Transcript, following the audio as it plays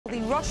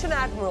Russian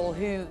admiral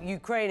who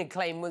Ukraine had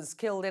claimed was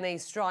killed in a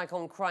strike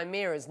on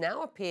Crimea has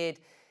now appeared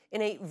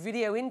in a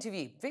video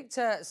interview.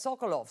 Viktor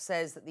Sokolov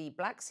says that the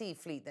Black Sea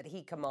Fleet that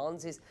he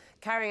commands is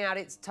carrying out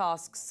its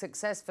tasks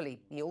successfully.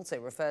 He also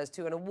refers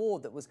to an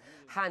award that was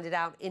handed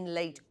out in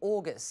late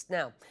August.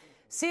 Now,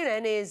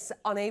 CNN is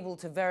unable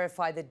to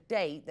verify the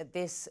date that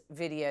this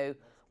video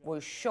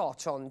was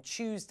shot. On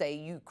Tuesday,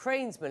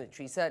 Ukraine's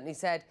military certainly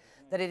said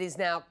that it is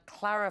now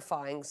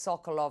clarifying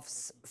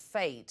Sokolov's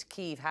fate.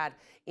 Kyiv had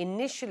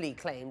initially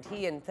claimed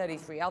he and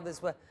 33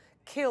 others were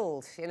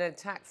killed in an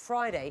attack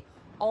Friday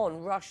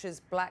on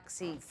Russia's Black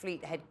Sea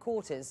Fleet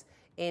headquarters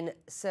in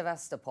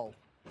Sevastopol.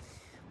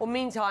 Well,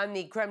 meantime,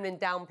 the Kremlin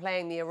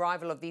downplaying the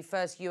arrival of the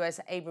first US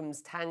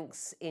Abrams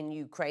tanks in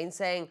Ukraine,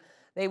 saying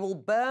they will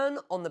burn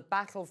on the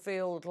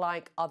battlefield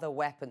like other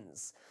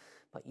weapons.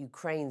 But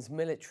Ukraine's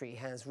military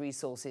has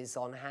resources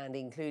on hand,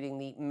 including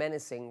the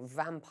menacing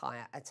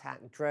vampire attack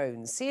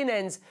drones.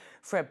 CNN's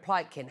Frederik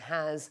Pleitgen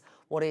has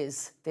what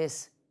is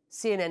this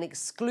CNN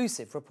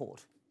exclusive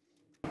report.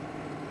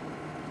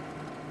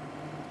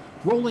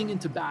 Rolling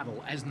into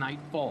battle as night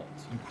falls,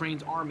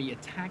 Ukraine's army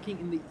attacking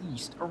in the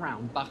east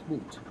around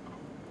Bakhmut.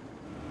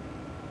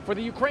 For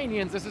the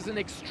Ukrainians, this is an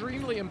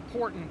extremely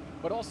important,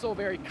 but also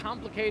very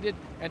complicated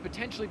and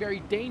potentially very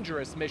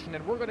dangerous mission,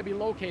 and we're going to be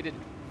located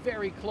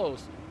very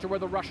close to where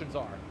the Russians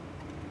are.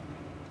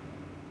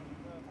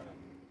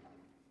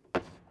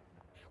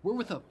 We're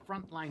with a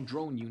frontline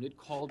drone unit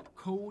called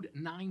Code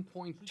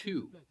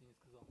 9.2.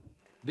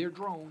 Their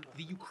drone,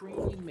 the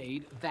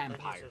Ukrainian-made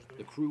Vampire,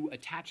 the crew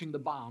attaching the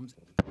bombs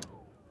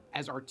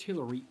as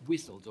artillery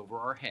whistles over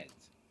our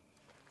heads.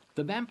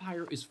 The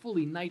Vampire is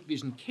fully night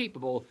vision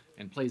capable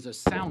and plays a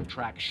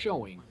soundtrack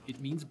showing it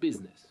means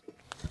business.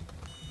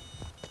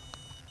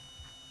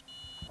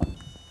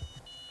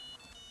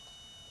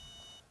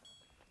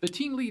 The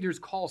team leader's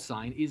call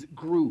sign is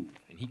Groove,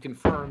 and he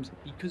confirms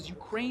because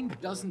Ukraine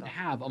doesn't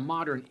have a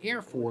modern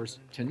air force,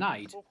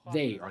 tonight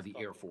they are the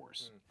air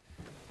force.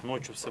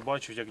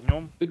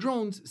 The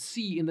drones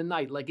see in the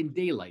night like in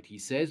daylight, he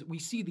says. We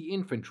see the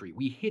infantry,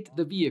 we hit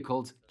the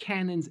vehicles,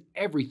 cannons,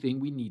 everything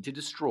we need to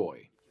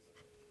destroy.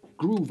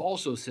 Groove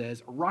also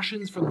says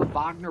Russians from the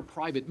Wagner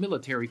private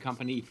military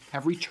company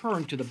have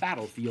returned to the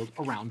battlefield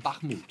around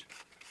Bakhmut.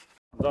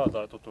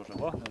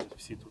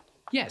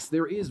 Yes,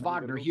 there is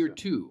Wagner here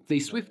too. They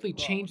swiftly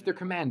changed their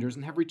commanders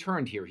and have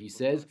returned here, he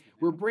says.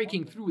 We're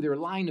breaking through their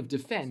line of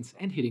defense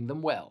and hitting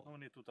them well.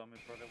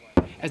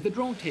 As the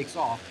drone takes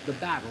off, the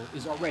battle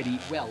is already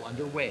well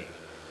underway.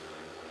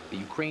 The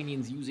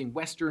Ukrainians using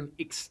Western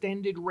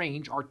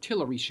extended-range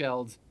artillery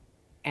shells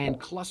and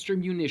cluster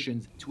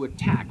munitions to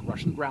attack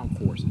Russian ground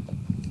forces.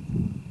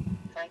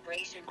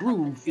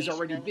 Groove is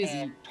already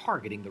busy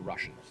targeting the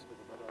Russians.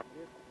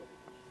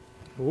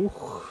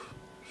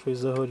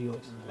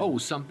 Oh,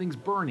 something's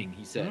burning,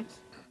 he says.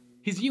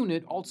 His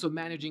unit also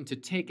managing to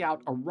take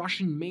out a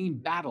Russian main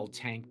battle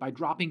tank by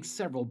dropping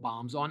several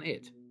bombs on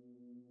it.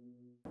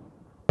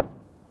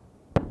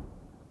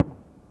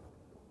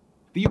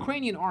 The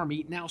Ukrainian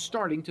army now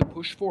starting to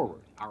push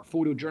forward. Our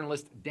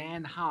photojournalist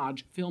Dan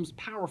Hodge films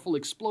powerful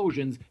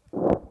explosions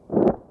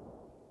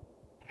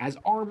as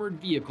armored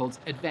vehicles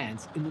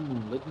advance in the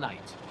moonlit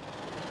night.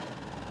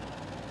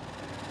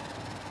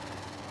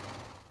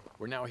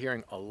 We're now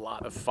hearing a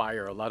lot of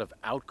fire, a lot of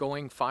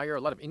outgoing fire, a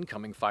lot of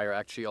incoming fire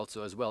actually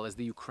also as well, as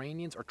the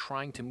Ukrainians are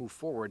trying to move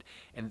forward,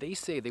 and they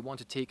say they want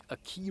to take a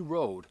key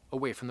road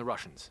away from the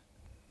Russians.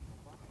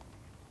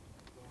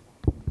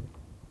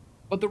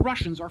 But the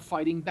Russians are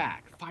fighting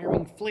back,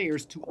 firing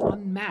flares to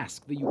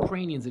unmask the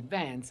Ukrainians'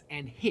 advance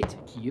and hit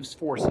Kyiv's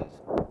forces.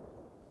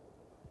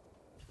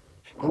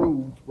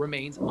 Groove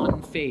remains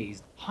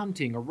unfazed,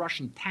 hunting a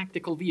Russian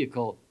tactical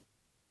vehicle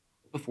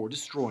before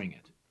destroying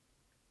it.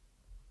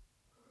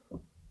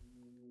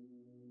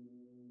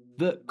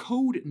 The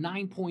Code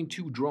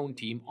 9.2 drone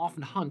team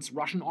often hunts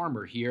Russian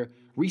armor here,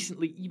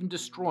 recently even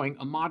destroying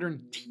a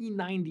modern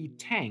T-90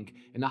 tank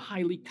in a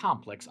highly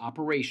complex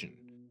operation.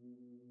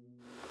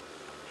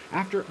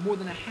 After more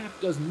than a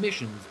half-dozen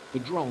missions, the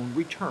drone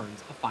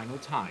returns a final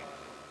time.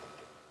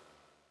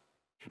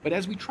 But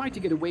as we try to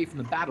get away from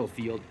the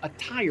battlefield, a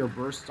tire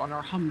bursts on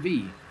our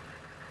Humvee.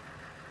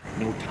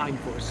 No time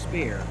for a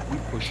spare, we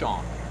push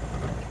on.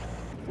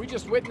 We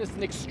just witnessed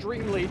an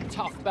extremely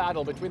tough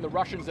battle between the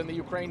Russians and the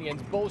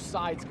Ukrainians, both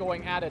sides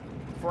going at it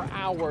for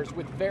hours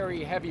with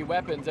very heavy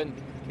weapons. And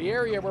the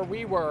area where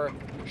we were,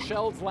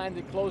 shells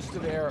landed close to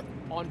there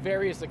on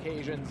various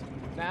occasions.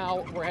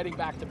 Now we're heading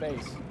back to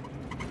base.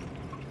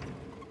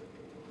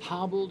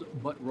 Hobbled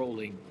but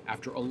rolling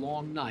after a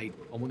long night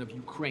on one of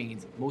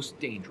Ukraine's most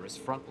dangerous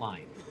front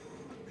lines.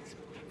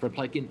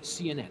 Frederik Pleitgen,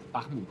 CNN,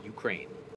 Bakhmut, Ukraine.